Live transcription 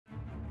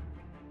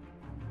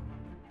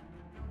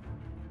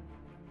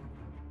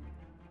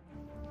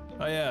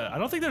Oh yeah, I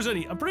don't think there's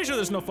any. I'm pretty sure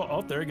there's no fall.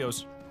 Oh, there he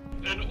goes.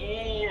 An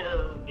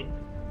orb.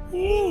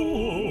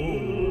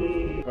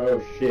 Ooh.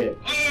 Oh shit.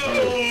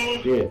 Oh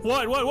shit.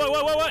 What?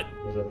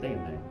 There's a thing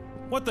in there.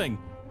 What thing?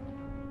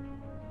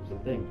 There's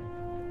a thing.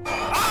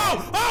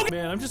 Oh! Oh!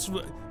 Man, I'm just.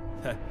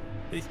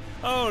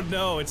 Oh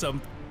no, it's a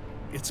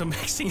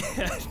mixing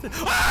head.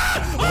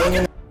 Ah!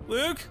 Oh,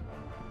 Luke.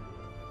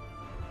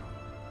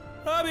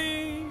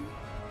 Robbie.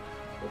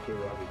 Okay,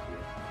 Robbie's here.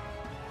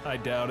 I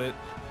doubt it.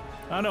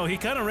 I don't know. He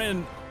kind of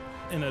ran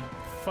in a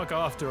fuck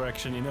off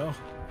direction, you know.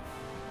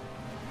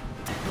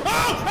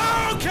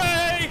 Oh!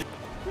 Okay!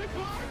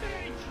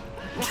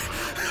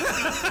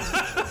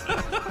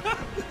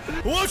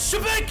 Whoa,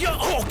 Shabeka!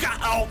 Oh god!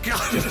 Oh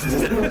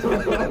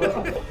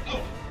god!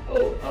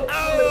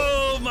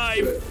 Oh,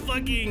 my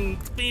fucking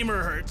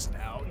femur hurts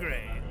now. Great.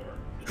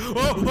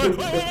 Oh, wait!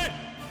 Wait!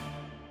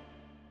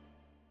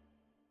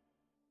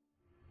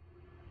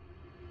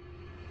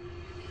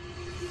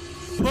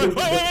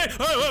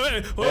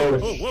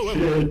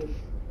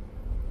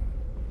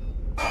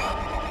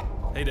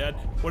 Hey, Dad.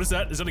 What is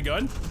that? Is that a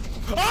gun?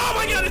 Oh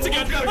my god, it's a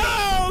gun!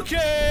 Oh,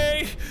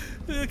 okay!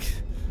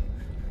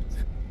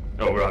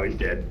 Oh, Robbie's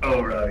dead.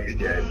 Oh, Robbie's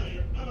dead.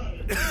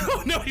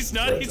 Oh, no, he's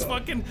not. He's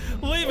fucking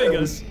leaving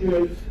us.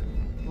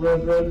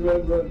 Run.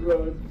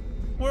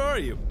 Where are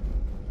you?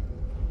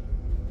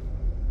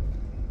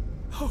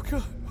 Oh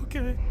god,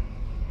 okay.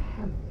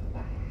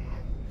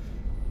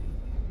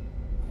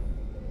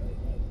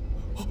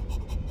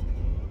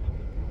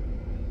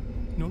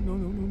 No.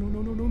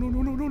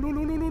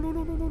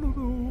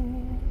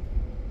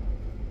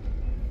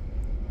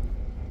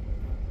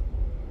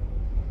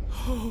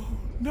 Oh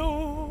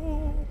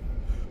no.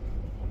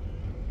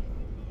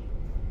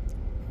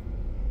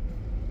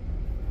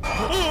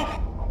 Oh!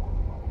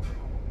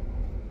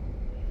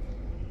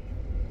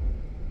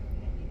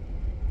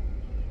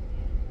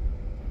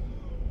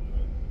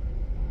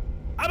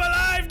 I'm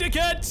alive,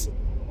 dickheads!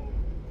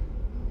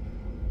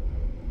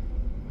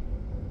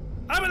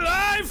 I'm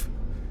alive!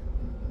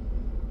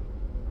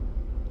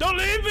 Don't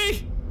leave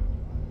me!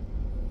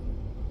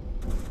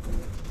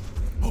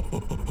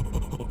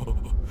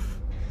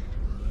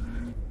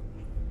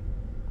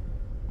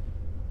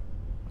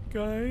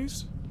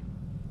 Guys?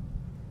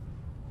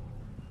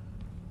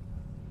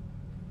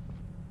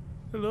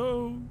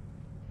 Hello?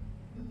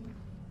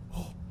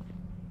 Oh.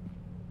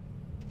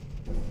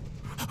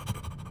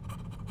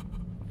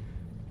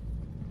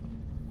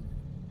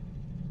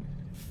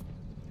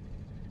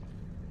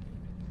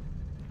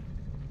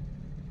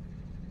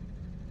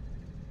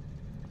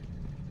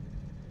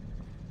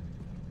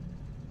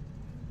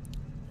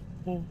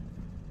 Oh.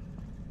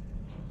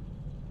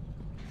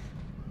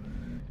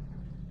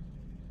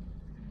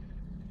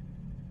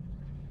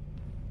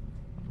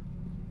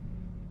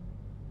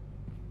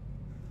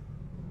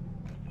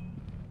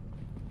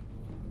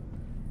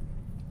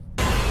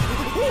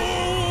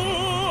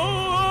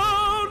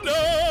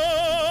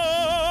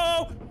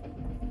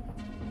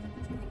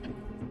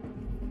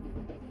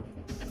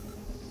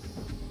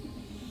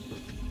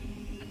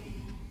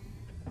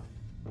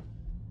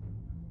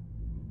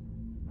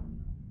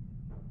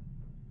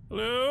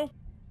 Hello?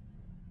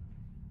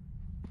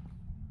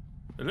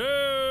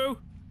 Hello?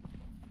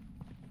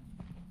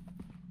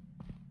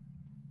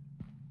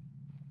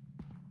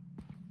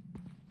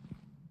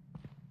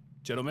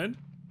 Gentlemen?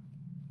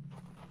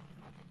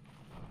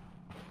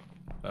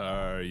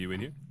 Are you in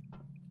here?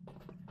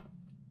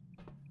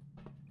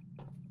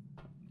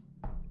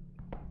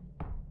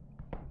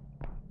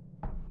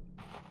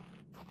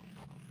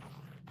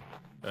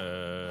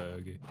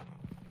 Okay.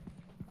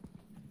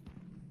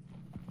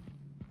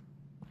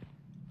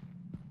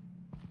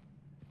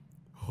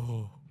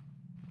 Oh.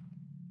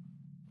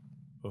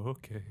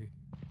 Okay.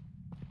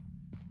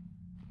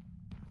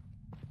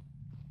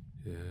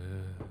 Yeah.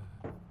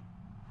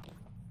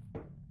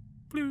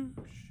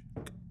 Bloosh.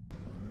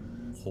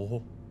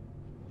 Oh.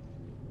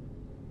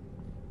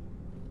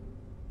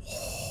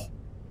 Oh.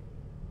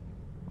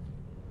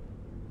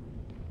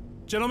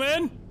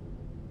 Gentlemen?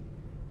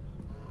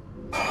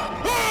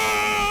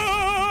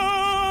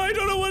 Ah! I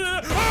don't know what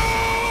to...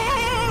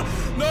 Ah!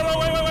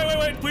 No,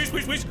 wait.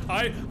 Please.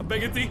 I'm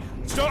begging thee.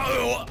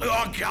 Stop.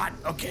 Oh, God.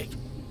 Okay.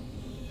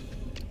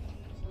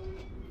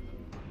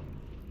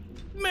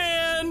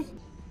 Man.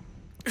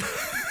 We're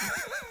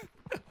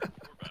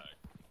back.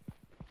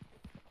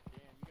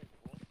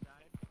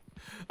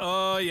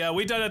 Oh, yeah,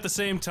 we died at the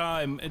same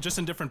time, just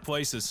in different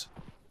places.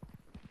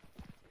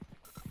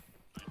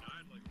 I died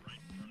like right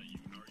in front of you.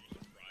 How are you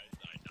surprised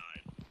I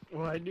died?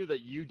 Well, I knew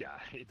that you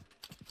died.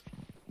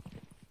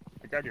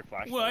 I grabbed your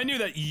flashlight. Well, I knew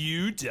that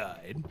you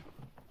died.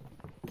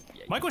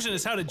 Yeah, My question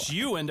is, how did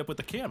you end up with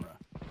the camera?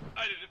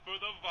 I did it for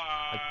the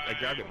vibe. I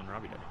grabbed it when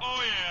Robbie died.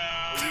 Oh yeah.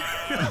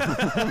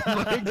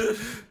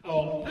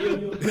 Oh,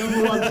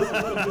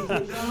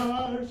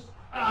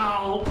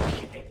 ow.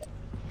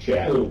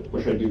 Chat. Ooh,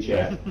 what should I do,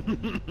 chat?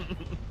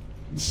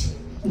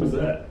 What's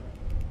that?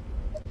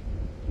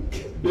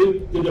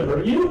 Did it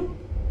hurt you?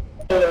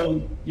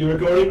 Oh, you're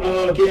recording?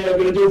 Oh, okay, I'm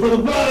gonna do it for the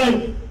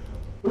vibe!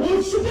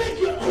 What's the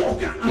thing? Oh,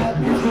 God!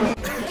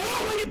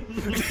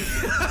 This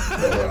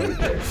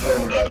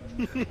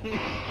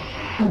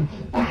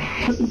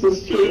is a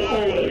straight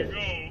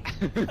hallway.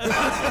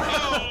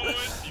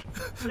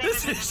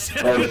 This is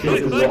shit. Oh, shit,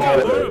 this is Like a a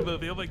hallway. horror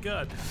movie. Oh my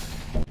god.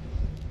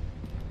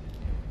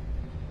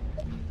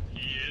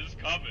 He is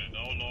coming.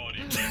 Oh lord,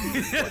 he's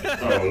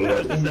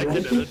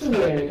Oh,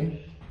 Lord.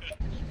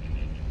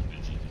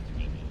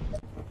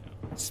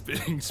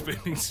 Spinning,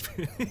 spinning,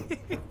 spinning.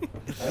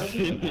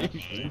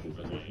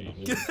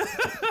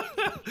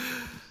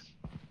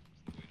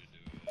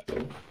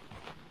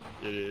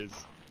 It is.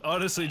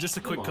 Honestly, just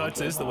a quick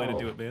cuts is the way to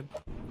do it, man.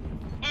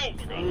 Oh my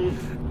god.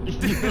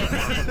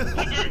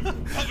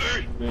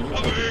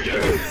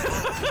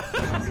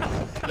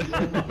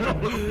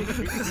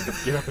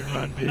 Get up and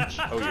run, bitch.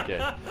 Oh, you're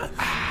dead.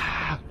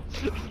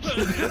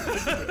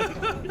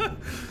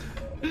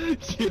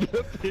 Get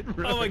up and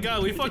run. Oh my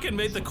god, we fucking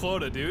made the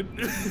quota, dude.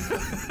 Is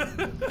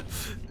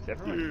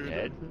everyone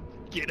dead?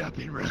 Get up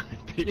and run,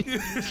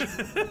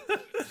 bitch.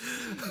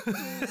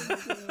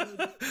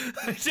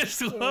 I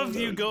just love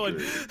you going,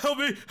 help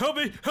me, help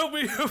me, help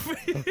me, help me.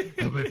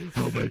 Help me,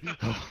 help me,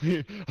 help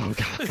me. Oh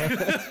god.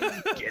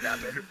 Get up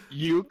and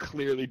you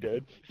clearly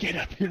dead. Get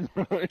up and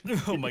run.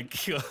 Oh my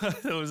god,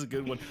 that was a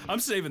good one. I'm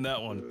saving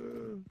that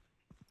one.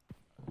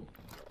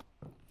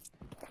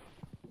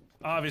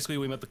 Obviously,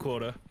 we met the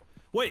quota.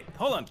 Wait,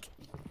 hold on.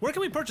 Where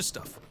can we purchase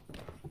stuff?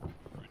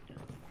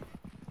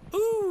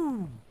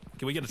 Ooh!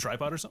 Can we get a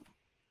tripod or something?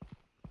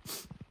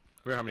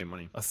 We don't have any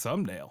money. A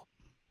thumbnail.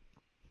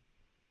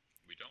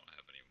 We don't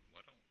have any.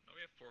 What? No,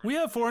 we have 400. We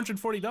have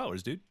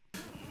 $440, dude.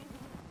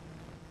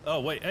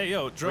 Oh wait, hey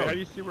yo, drone. Wait, how do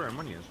you see where our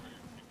money is?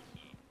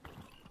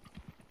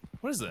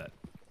 What is that?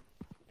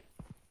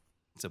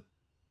 It's a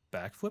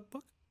backflip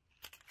book?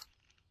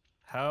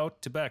 How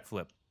to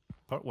backflip.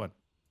 Part 1.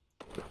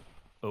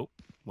 Oh,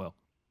 well.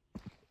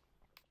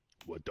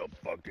 What the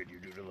fuck did you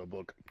do to the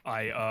book?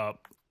 I,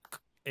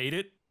 ate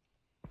it.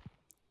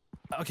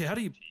 Okay, how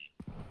do you...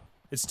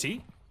 It's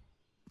tea?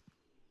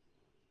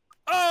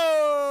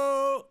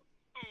 Oh!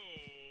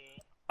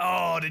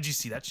 Oh, did you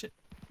see that shit?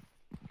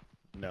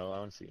 No, I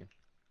don't see.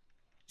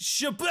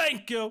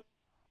 Shabanko!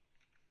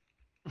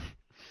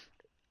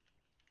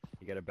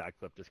 You got a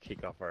backflip, just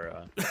kick off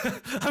our,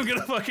 I'm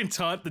gonna fucking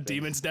taunt the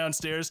demons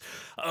downstairs.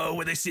 Oh,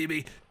 when they see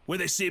me,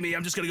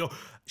 I'm just gonna go,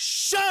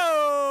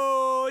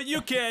 show!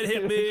 You can't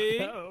hit me!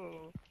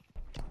 You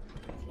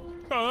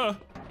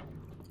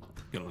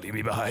gonna leave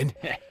me behind?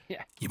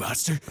 You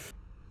monster?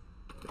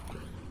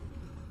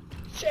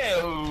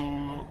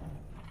 Show!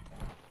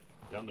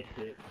 Down the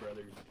pit,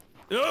 brothers.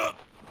 Everybody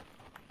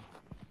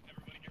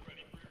get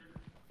ready for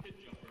your hit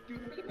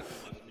jumper.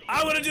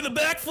 I want to do the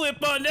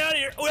backflip on down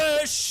here.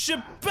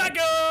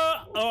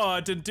 Shabaka! Oh, I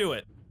didn't do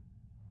it.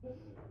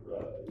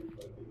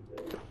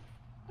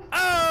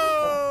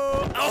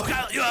 Oh! Oh,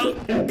 God! You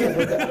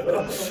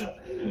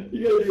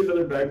gotta do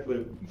another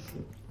backflip.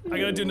 I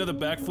gotta do another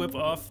backflip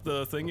off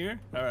the thing here.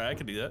 All right, I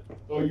can do that.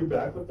 Oh, you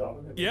backflipped off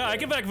of it? Yeah, I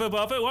can backflip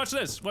off it. Watch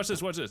this. Watch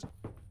this. Watch this.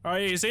 All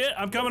right, you see it?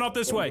 I'm coming off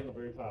this way. On the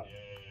very top. Yeah,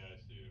 I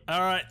see you. All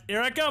right,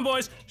 here I come,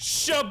 boys.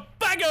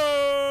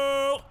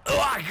 Shabago!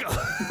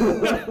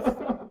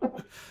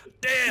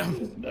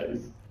 Damn.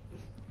 Nice.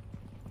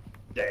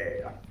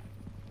 Damn.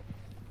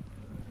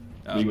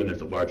 Oh. Even if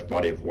it's a large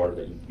body of water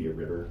that used to be a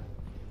river.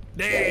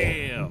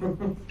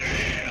 Damn.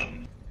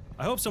 Damn.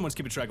 I hope someone's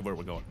keeping track of where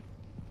we're going.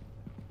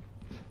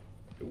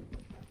 We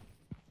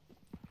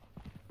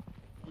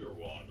were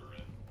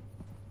wandering,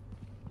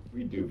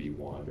 We do be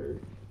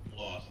wandered.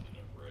 lost and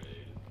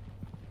afraid.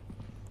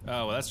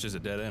 Oh, well, that's just a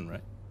dead end,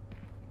 right?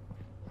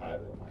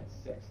 Title of my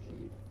sex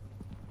tape.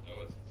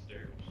 Oh, it's the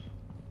stairs. Well,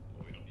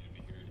 we don't need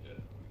to be here yet.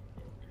 We can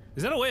go over here.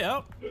 Is that a way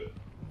out? What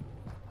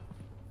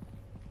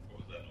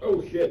was that?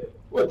 Oh shit.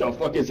 What the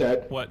fuck is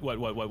that? What? Oh,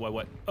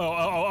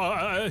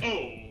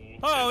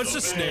 Oh, it's a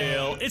man.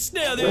 snail. It's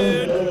snail,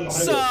 There's another dude. behind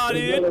Saw, it.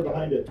 There's another dude.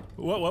 behind it.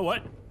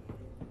 What?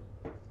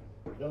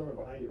 There's another one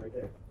behind you right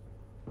there.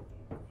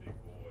 Big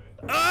boy.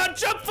 Ah,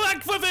 jump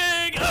flag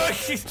flipping! Oh,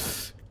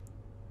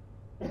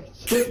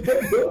 Shit, go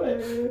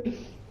ahead.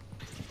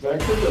 Back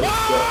to the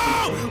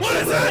oh, what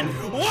is that?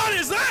 What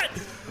is that?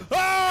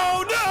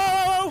 Oh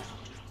no!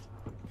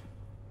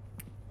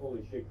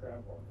 Holy shit,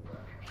 crab walk.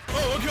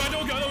 Oh god,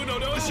 oh god, oh no,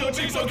 no, oh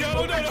jeez, oh god,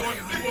 oh no, no.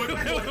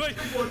 Wait.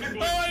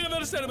 Oh, I'm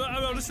out of stamina,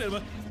 I'm out of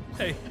stamina.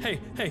 Hey,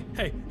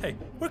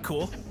 we're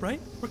cool, right?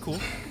 We're cool.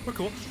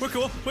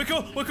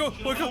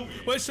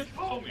 Wait, shit.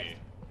 Follow me.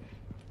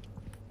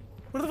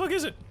 Where the fuck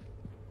is it?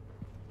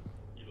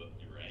 You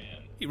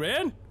ran. He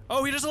ran?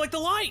 Oh, he doesn't like the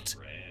light.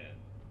 Ran.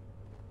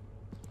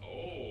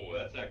 Oh,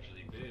 that's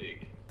actually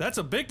big. That's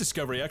a big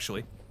discovery,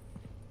 actually.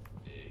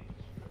 Big.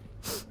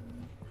 Where'd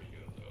you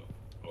go, though?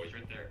 Oh, he's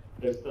right there.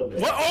 They're still there.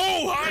 What?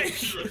 Oh, hi!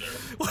 He's right there.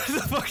 What the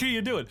fuck are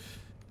you doing?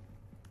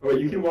 Oh,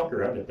 you can walk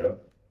around it though.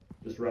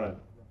 Just run.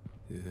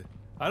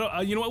 I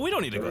don't. You know what? We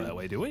don't need to go that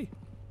way, do we?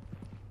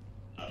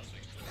 I don't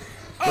think so.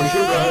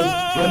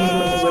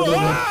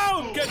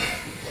 Oh, good.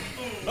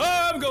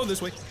 Oh, I'm going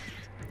this way.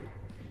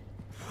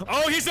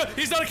 Oh, he's not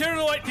scared of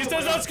the light. He's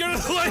not scared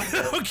of the light.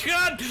 Oh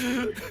god.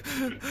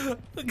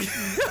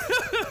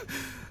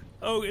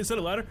 Oh, is that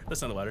a ladder?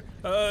 That's not a ladder.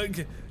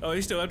 Okay. Oh,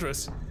 he's still after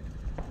us.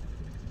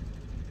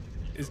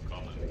 He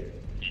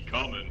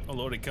coming. Oh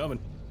lord, he coming.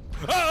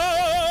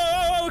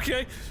 Oh,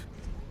 okay.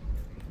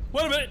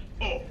 Wait a minute.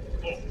 Oh.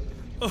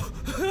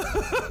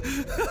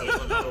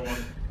 There's another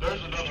one.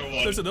 There's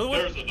another one.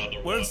 There's another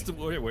one. Where's the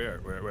where?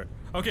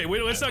 Okay,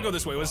 wait. Let's not go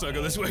this way. Let's not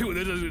go this way.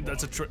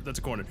 That's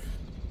a corner.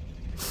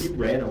 He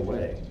ran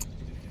away.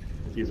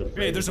 He's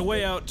afraid. Hey, there's a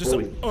way out. Just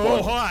Holy oh,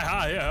 fuck.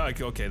 hi. Yeah.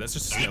 Okay, that's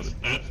just.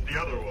 That's the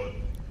other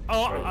one.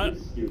 Oh, Right,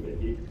 he's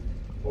stupid.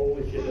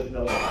 Holy shit, there's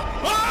another one.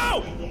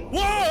 oh!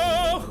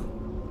 Whoa!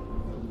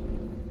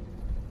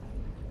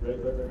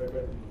 Right.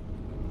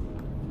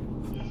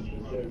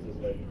 There's this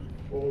way.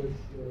 Holy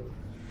shit.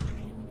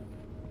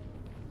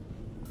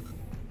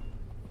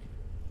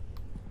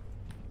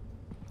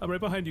 I'm right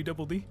behind you,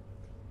 Double D.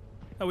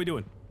 How we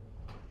doing?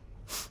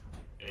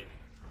 Hey.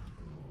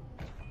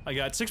 I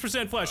got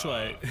 6%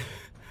 flashlight.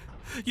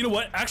 You know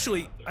what?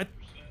 Actually,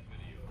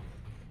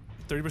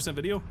 30%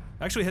 video.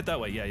 Actually, hit that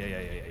way. Yeah.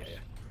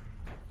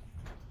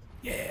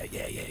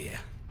 Yeah.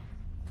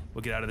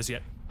 We'll get out of this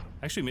yet.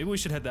 Actually, maybe we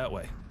should head that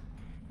way.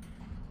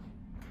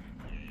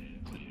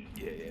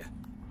 Yeah.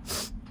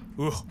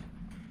 Ooh,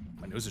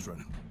 my nose is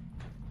running.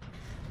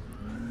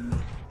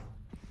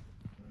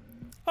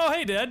 Oh,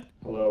 hey, Dad.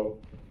 Hello.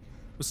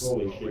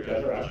 Holy shit,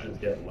 guys, our action's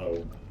getting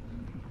low.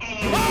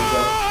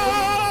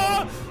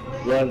 Ah!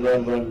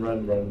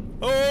 Run.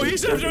 Oh,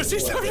 he's after us!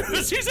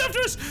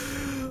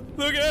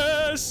 Look at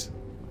us!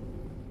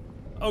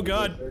 Oh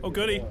god, oh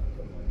goody.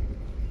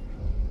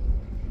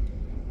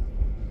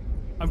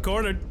 I'm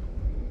cornered.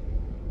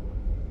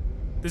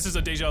 This is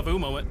a deja vu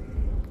moment.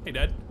 Hey,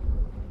 Dad.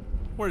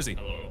 Where is he?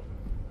 Hello.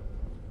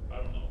 I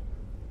don't know.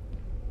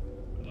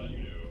 I thought you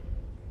knew.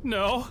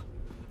 No.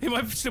 He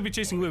might still be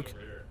chasing Luke. Over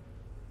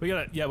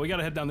here. We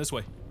gotta head down this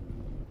way.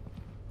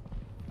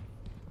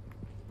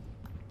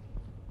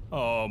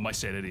 Oh, my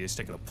sanity is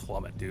taking a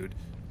plummet, dude.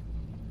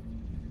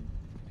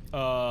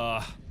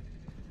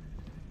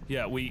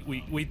 Yeah,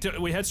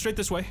 we head straight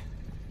this way,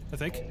 I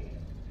think.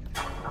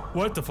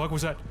 What the fuck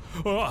was that?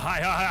 Oh,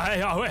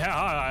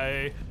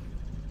 hi.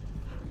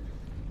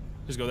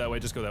 Just go that way,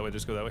 just go that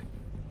way.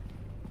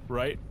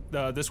 Right,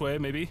 this way,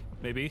 maybe.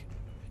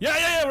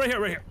 Yeah, right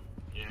here.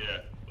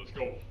 Yeah, let's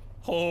go.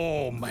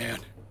 Oh, man.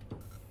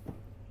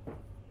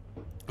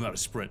 I'm out of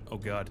sprint, oh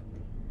god.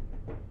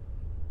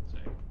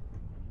 Same.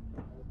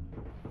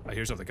 I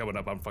hear something coming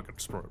up, I'm fucking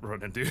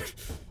running, dude.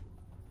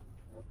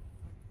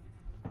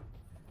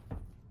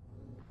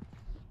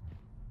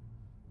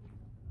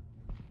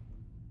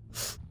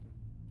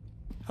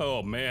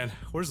 Oh man,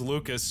 where's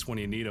Lucas when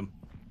you need him?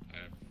 I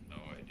have no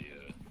idea.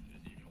 Is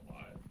he even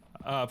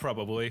alive?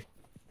 Probably.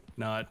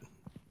 Not.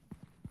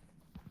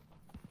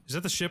 Is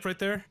that the ship right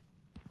there?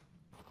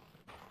 No,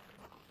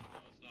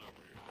 it's not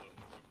over here.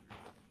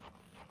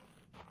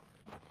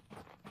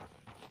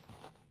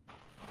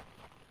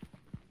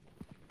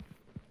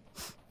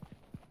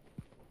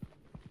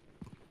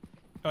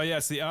 Oh yeah,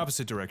 it's the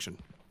opposite direction.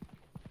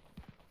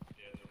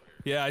 Yeah, it's over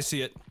here. Yeah, I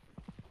see it.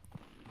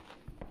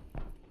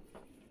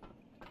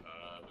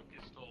 Look,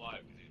 he's still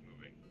alive because he's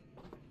moving.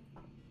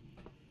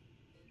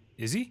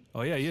 Is he?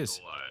 Oh yeah, he is.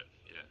 Still alive.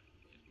 Yeah,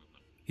 he's moving.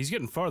 He's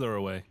getting farther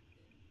away.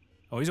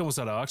 Oh, he's almost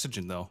out of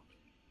oxygen though.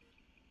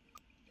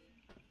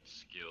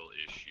 Skill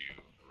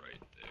issue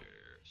right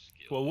there.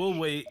 Skill Well, we'll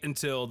wait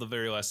until the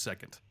very last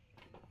second.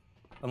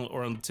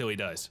 Or until he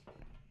dies.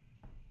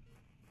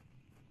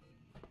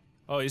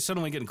 Oh, he's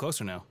suddenly getting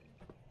closer now.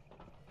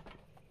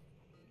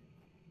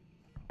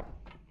 Oh,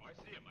 I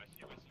see him.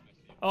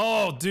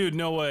 Oh, dude,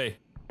 no way.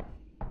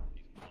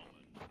 He's coming.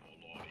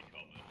 Oh, Lord, he's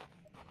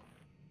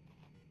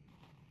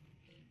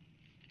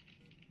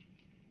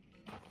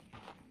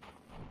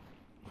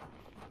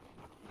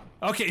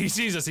coming. Okay, he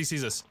sees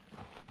us.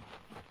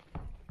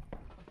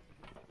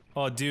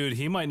 Oh, dude,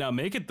 he might not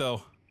make it,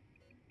 though.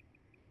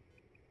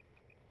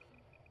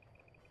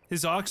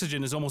 His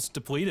oxygen is almost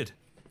depleted.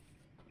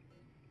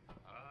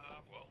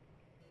 Well.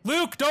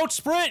 Luke, don't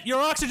sprint! Your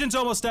oxygen's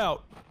almost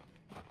out!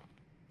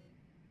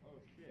 Oh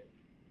shit.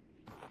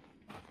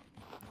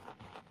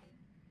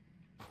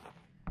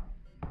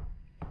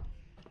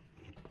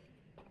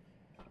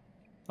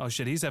 Oh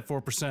shit, he's at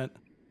 4%.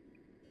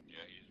 Yeah,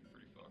 he's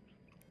pretty fucked.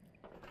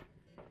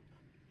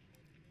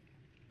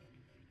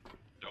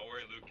 Don't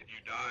worry, Luke. If you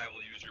die,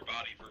 we'll use your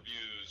body for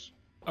views.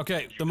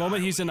 Okay, the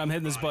moment he's in, I'm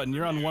hitting this button.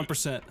 You're on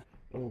 1%.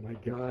 Oh my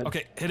god.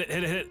 Okay, hit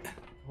it.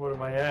 What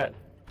am I at?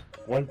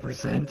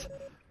 1%.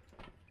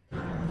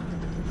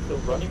 Still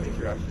running makes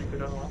your action go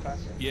down a lot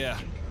faster. Yeah.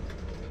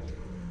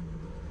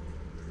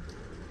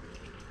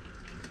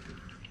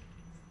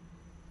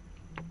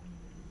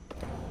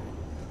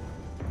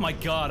 My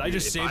god, I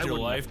just saved your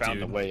life,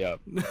 found dude. the way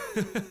up.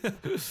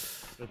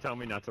 They tell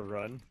me not to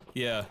run.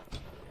 Yeah.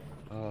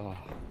 Oh.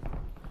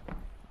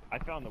 I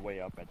found the way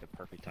up at the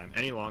perfect time.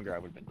 Any longer, I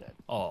would have been dead.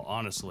 Oh,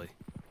 honestly.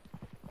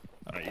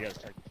 Alright, you gotta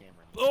start the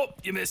camera. Oh,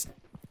 you missed.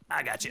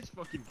 I got you. It's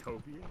fucking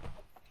Kobe.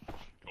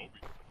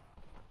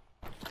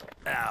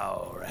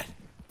 Alright.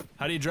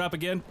 How do you drop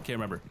again? Can't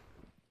remember.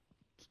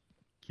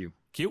 Q.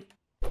 Q?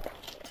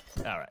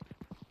 Alright.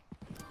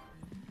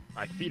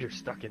 My feet are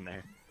stuck in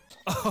there.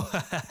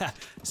 Oh,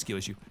 skill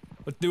issue.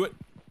 Let's do it.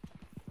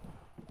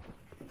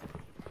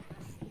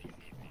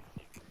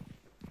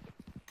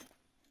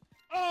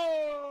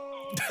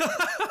 Oh!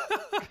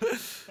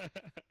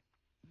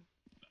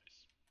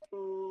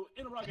 Oh,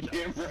 in a rocket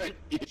jump. Damn right.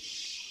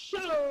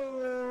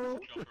 Show!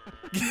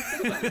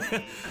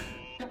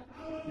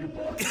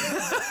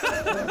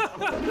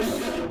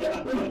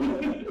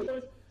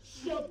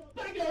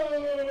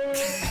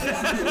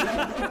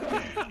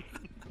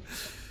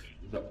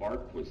 The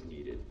ark was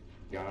needed.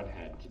 God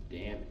had to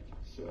dam it,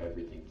 so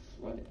everything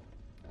flooded.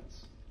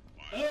 That's...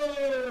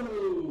 Oh!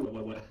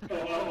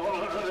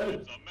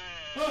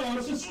 Oh,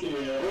 it's a steal.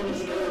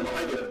 There's another one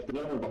behind it.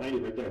 Another one behind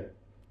it right there.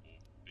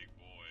 Big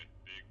boy,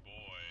 big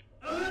boy.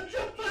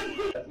 Jump back!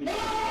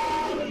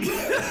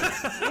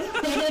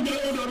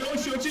 No,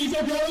 short cheese,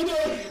 okay, no!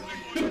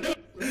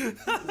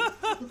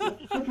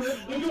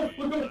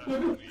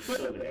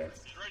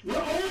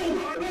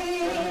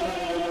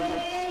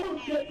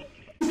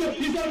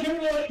 He's not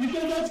carrying it! He's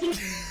got that skin!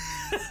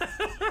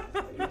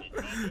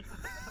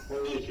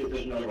 Holy shit,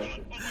 there's another one.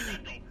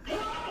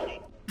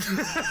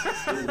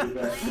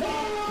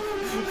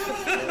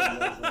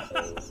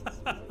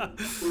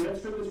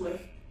 Let's go this way.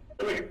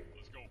 Let's go.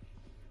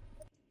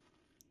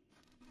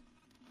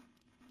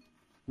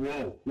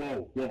 Whoa,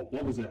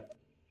 what was that?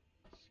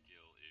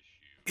 Skill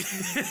issue.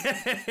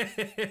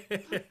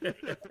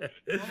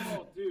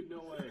 Oh, dude,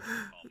 no way.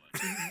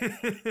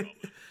 When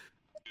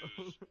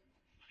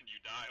you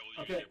die, will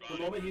you Okay, use your the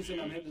body moment for he's in,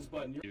 I'm abuse? hitting this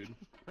button. Dude.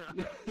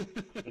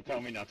 They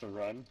tell me not to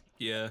run.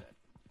 Yeah.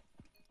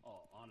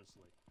 Oh,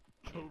 honestly.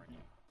 Toby.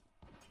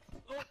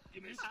 Oh,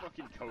 you missed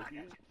fucking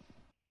Toby.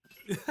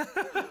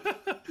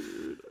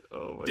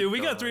 Oh my Dude, we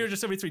got God.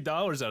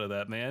 $373 out of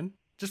that, man.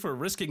 Just for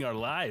risking our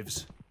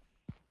lives.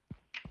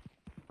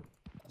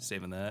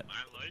 Saving that.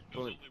 My life is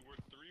only worth